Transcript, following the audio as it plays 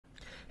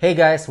Hey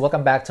guys,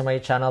 welcome back to my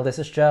channel. This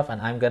is Jeff and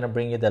I'm gonna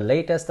bring you the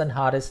latest and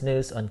hottest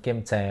news on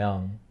Kim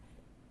Taehyung.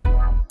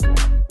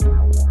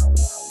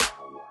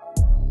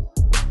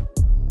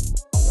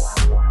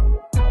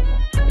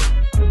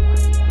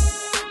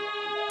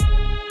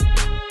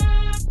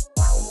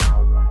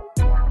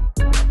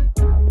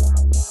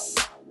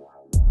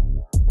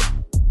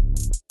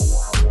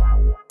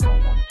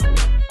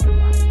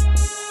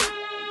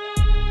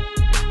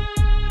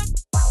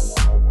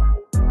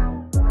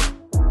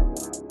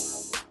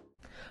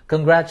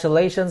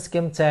 Congratulations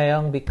Kim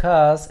Taehyung,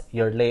 because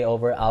your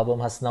Layover album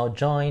has now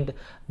joined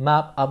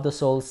Map of the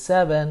Soul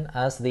 7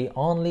 as the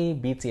only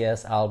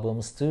BTS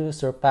albums to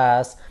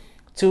surpass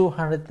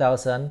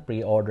 200,000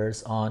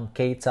 pre-orders on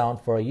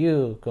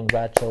Ktown4u.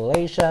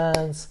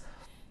 Congratulations!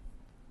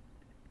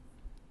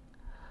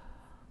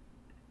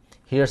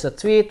 Here's a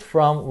tweet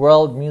from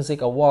World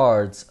Music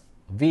Awards.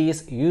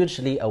 V's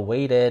hugely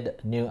awaited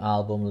new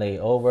album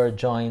Layover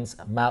joins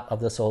Map of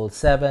the Soul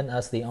 7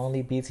 as the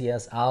only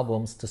BTS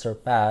albums to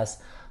surpass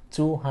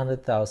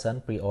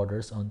 200,000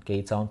 pre-orders on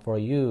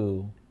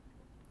Ktown4u.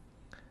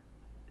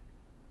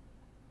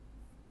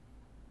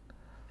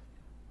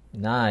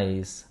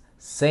 Nice.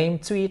 Same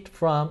tweet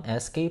from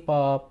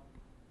SK-Pop.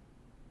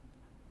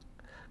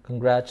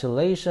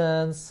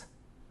 Congratulations.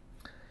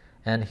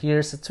 And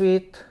here's a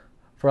tweet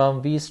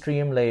from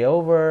V-Stream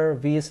Layover.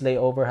 V's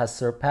Layover has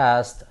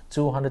surpassed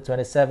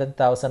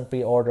 227,000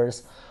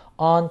 pre-orders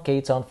on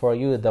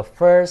Ktown4u, the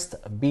first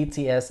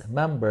BTS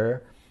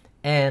member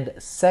and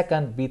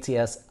second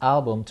BTS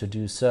album to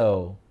do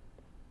so.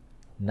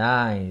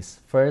 Nice.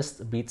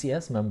 First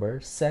BTS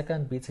member,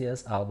 second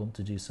BTS album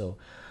to do so.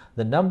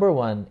 The number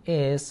one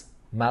is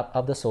Map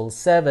of the Soul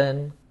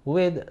 7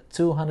 with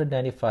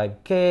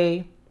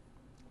 295k.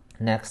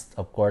 Next,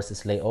 of course,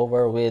 is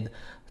Layover with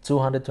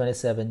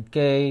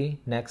 227k.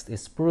 Next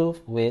is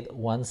Proof with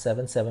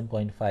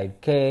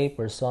 177.5k.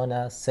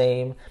 Persona,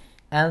 same.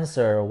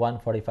 Answer,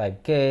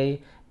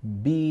 145k.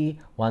 B,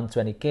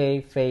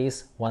 120k.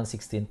 Face,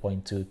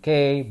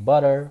 116.2k.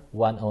 Butter,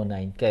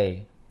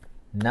 109k.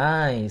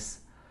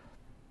 Nice.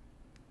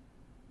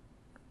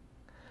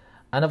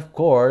 And of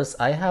course,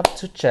 I have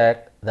to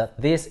check that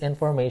this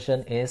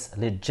information is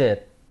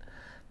legit,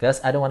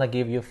 because I don't want to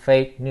give you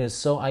fake news.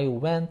 So I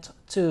went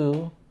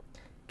to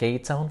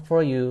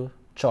Ktown4u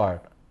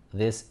chart.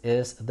 This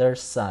is their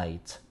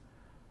site.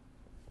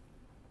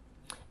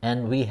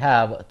 And we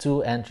have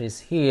two entries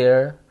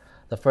here.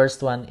 The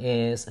first one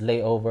is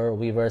Layover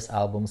Weverse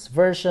Albums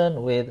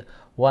version with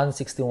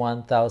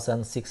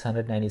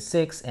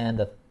 161,696, and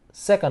the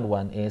second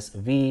one is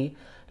V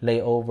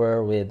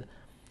Layover with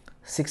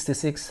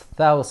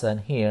 66,000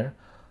 here,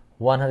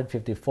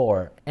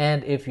 154.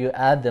 And if you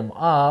add them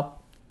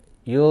up,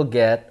 you'll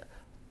get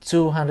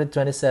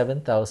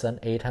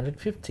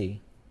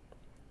 227,850.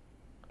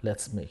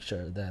 Let's make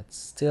sure that's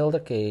still the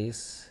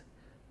case.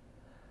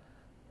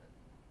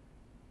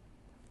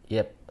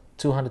 Yep,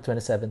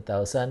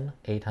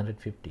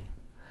 227,850.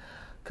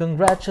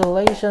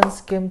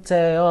 Congratulations, Kim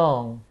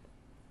Taehyung.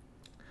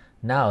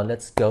 Now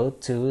let's go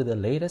to the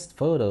latest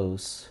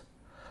photos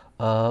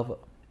of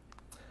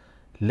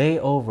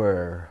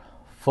Layover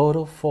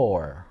Photo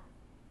 4.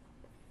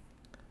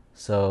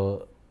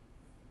 So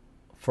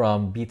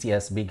from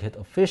BTS Big Hit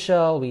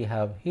Official, we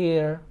have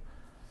here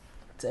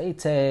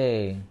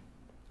Tae.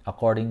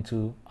 According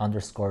to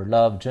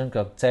 _love,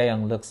 Jungkook,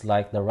 Taehyung looks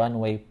like the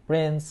runway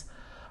prince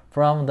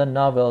from the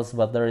novels,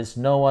 but there is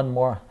no one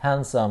more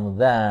handsome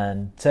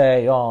than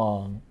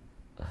Taehyung.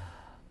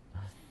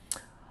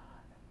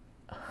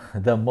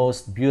 The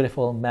most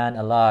beautiful man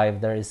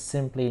alive, there is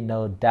simply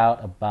no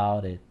doubt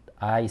about it.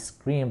 I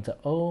screamed,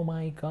 oh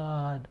my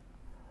god.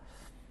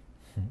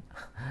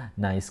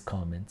 Nice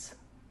comments.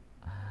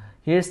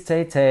 Here's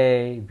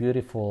Tae.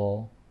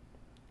 Beautiful.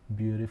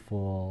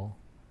 Beautiful.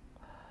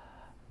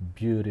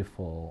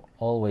 Beautiful.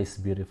 Always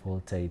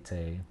beautiful,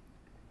 Tae.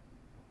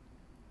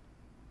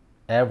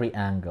 Every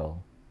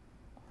angle.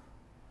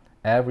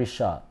 Every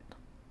shot.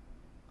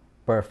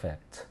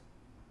 Perfect.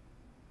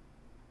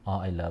 Oh,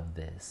 I love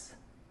this.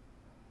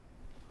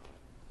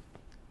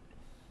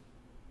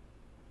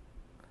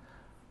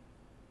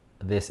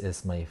 This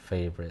is my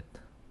favorite.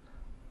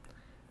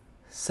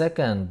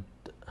 Second,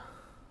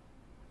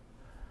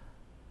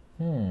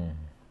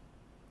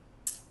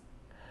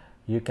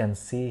 you can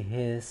see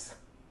his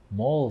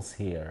moles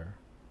here.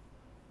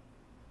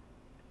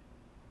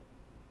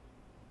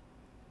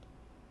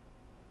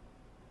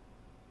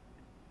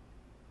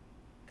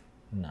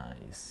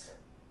 Nice.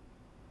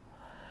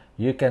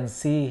 You can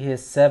see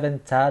his 7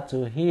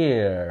 tattoo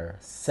here.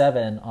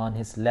 7 on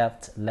his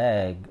left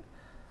leg.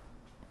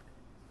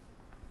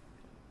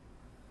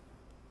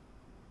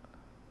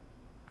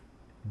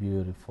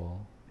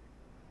 Beautiful.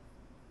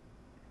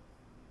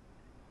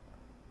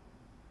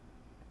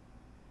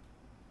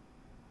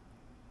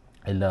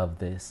 I love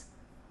this.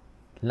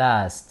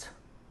 Last,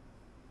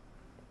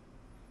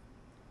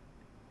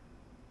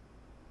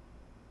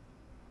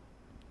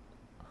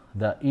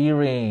 the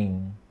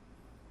earring.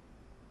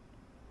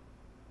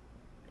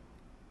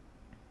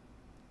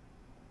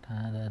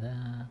 Da, da,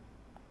 da.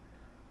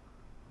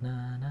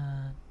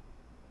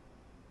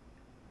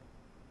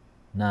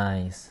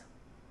 Nice.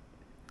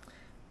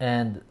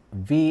 And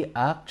V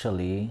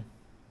actually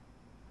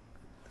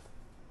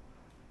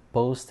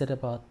posted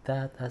about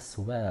that as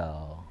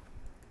well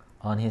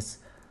on his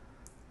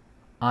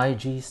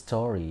IG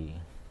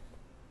story.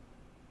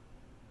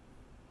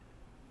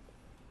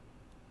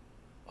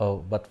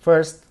 Oh, but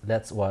first,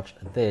 let's watch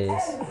this.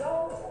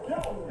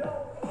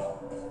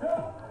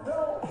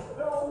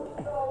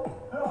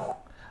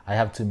 I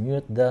have to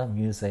mute the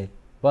music,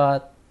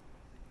 but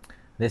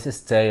this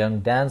is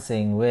Taehyung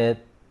dancing with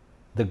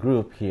the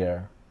group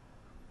here.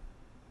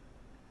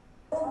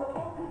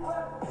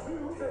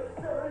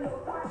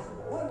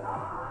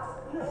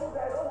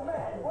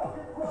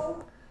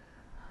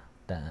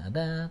 Da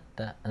da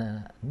da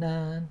da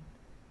da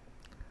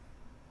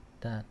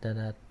da da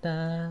da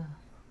da.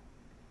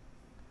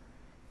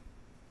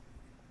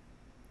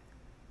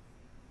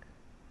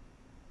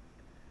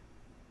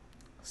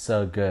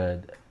 So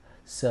good,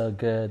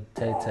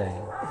 Tay Tay.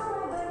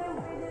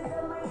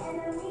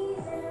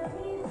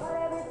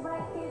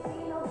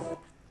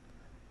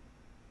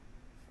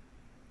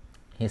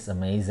 He's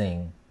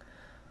amazing,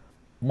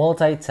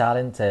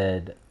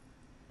 multi-talented.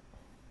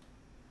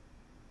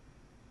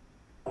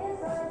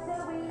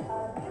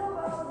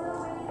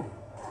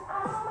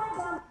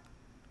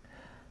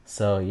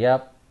 So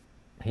yep,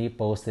 he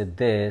posted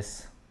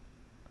this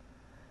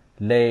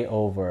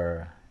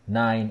layover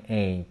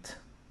 9/8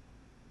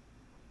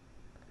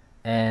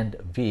 and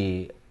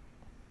V.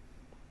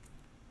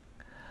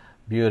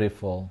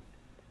 Beautiful.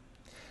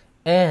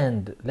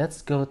 And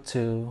let's go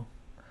to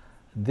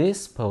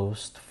this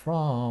post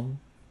from,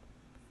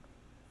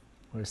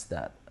 where's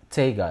that?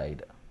 Tay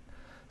Guide.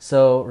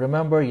 So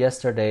remember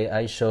yesterday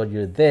I showed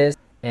you this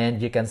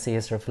and you can see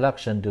his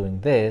reflection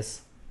doing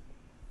this.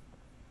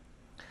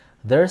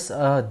 There's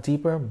a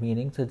deeper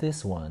meaning to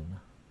this one.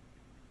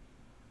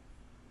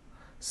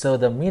 So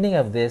the meaning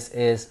of this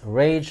is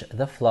Rage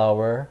the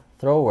Flower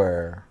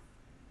Thrower.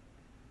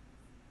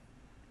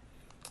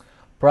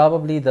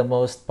 Probably the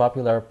most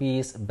popular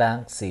piece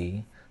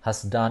Banksy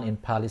has done in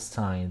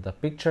Palestine. The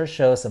picture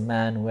shows a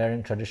man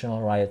wearing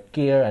traditional riot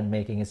gear and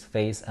making his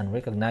face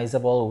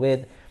unrecognizable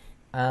with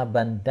a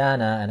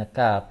bandana and a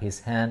cap.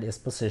 His hand is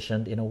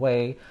positioned in a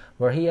way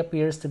where he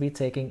appears to be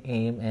taking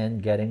aim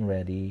and getting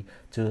ready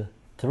to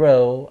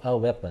throw a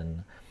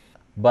weapon.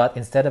 But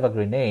instead of a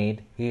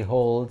grenade, he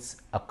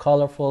holds a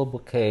colorful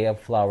bouquet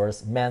of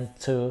flowers meant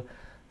to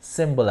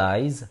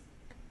symbolize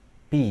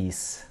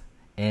peace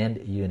and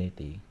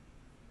unity.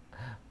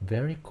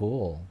 Very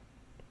cool.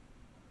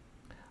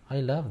 I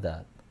love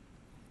that.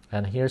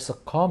 And here's a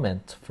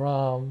comment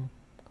from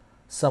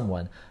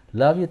someone.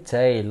 Love you,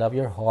 Tay. Love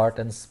your heart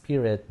and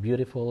spirit.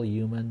 Beautiful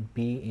human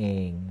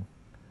being.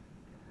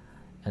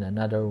 And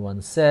another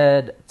one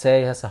said,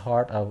 Tay has a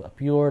heart of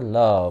pure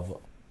love.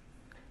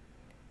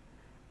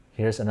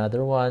 Here's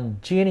another one.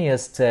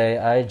 Genius, Tay.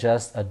 I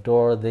just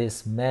adore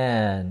this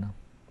man.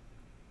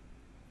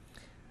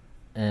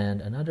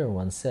 And another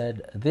one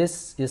said,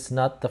 this is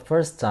not the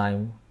first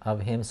time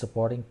of him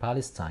supporting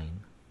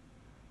Palestine.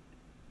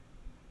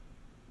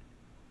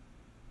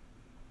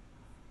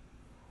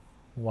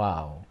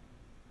 Wow.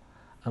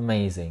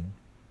 Amazing.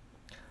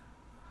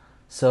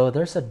 So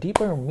there's a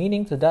deeper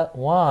meaning to that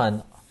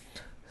one.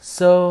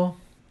 So,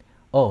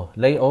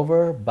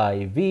 Layover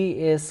by V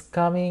is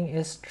coming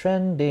is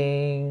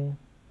trending.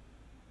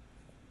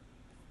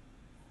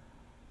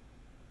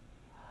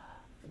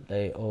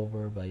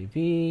 Layover by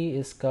V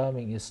is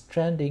coming is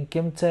trending.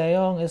 Kim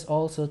Taehyung is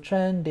also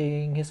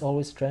trending. He's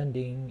always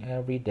trending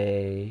every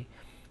day.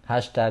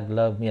 Hashtag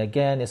love me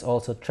again is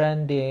also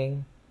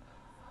trending.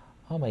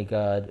 Oh my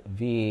god,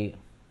 V,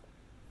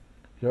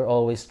 you're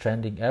always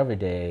trending every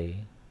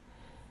day.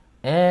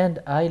 And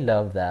I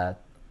love that.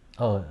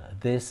 Oh,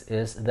 this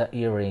is the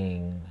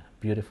earring.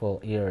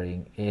 Beautiful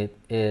earring. It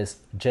is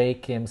J.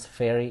 Kim's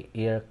fairy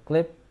ear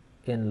clip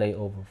in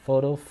Layover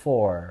Photo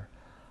 4.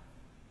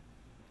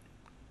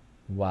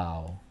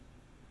 Wow.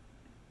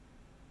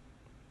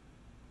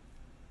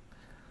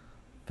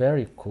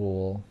 Very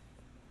cool.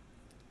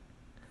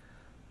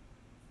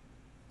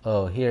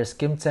 Oh, here's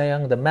Kim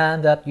Taehyung, the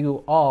man that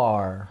you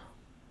are.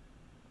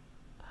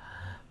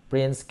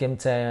 Prince Kim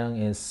Taehyung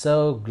is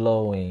so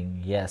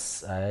glowing.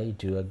 Yes, I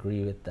do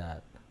agree with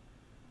that.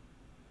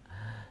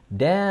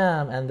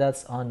 Damn, and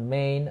that's on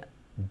main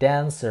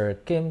dancer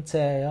Kim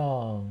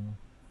Taehyung.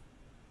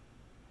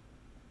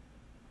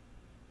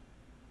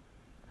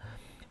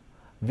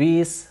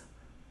 V's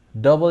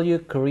W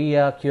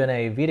Korea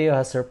Q&A video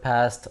has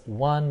surpassed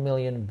 1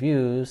 million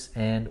views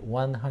and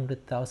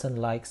 100,000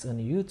 likes on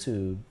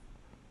YouTube.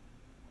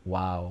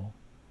 Wow.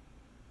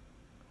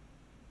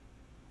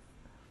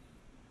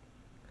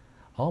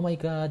 Oh my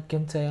god,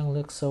 Kim Taehyung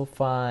looks so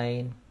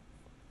fine.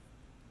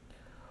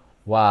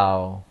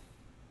 Wow.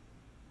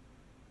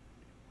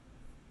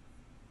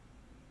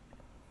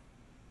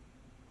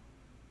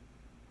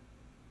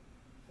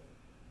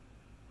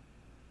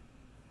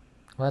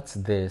 What's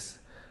this?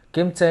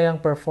 Kim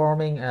Taehyung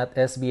performing at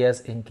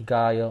SBS in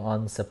Kigayo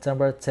on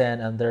September 10,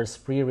 and there's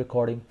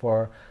pre-recording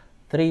for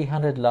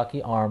 300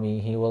 Lucky Army.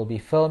 He will be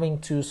filming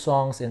 2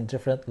 songs in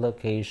different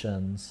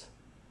locations.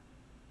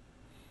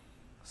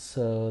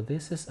 So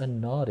this is a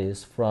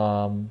notice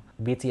from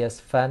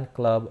BTS fan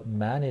club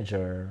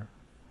manager.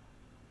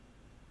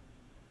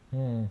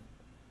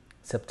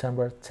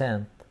 September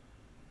 10th.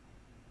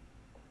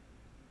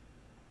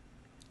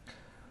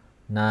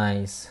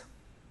 Nice.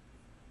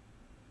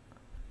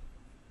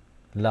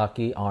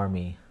 Lucky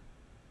Army.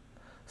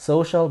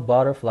 Social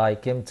Butterfly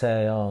Kim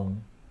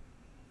Taehyung.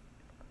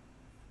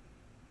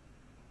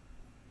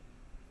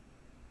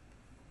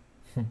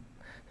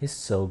 He's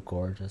so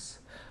gorgeous.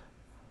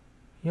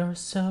 You're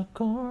so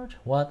gorgeous.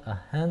 What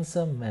a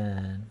handsome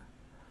man.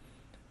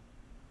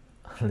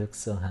 Looks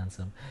so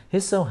handsome.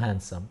 He's so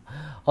handsome.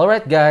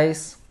 Alright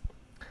guys.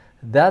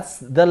 That's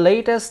the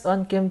latest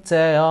on Kim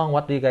Taehyung.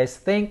 What do you guys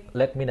think?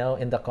 Let me know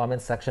in the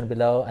comment section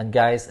below. And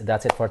guys,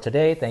 that's it for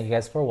today. Thank you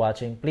guys for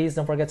watching. Please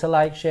don't forget to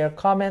like, share,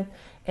 comment,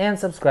 and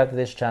subscribe to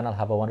this channel.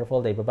 Have a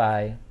wonderful day.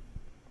 Bye-bye.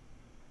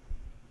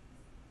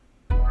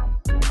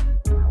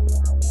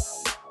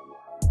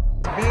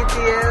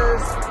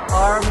 BTS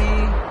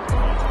Army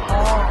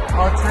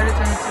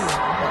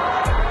 2022.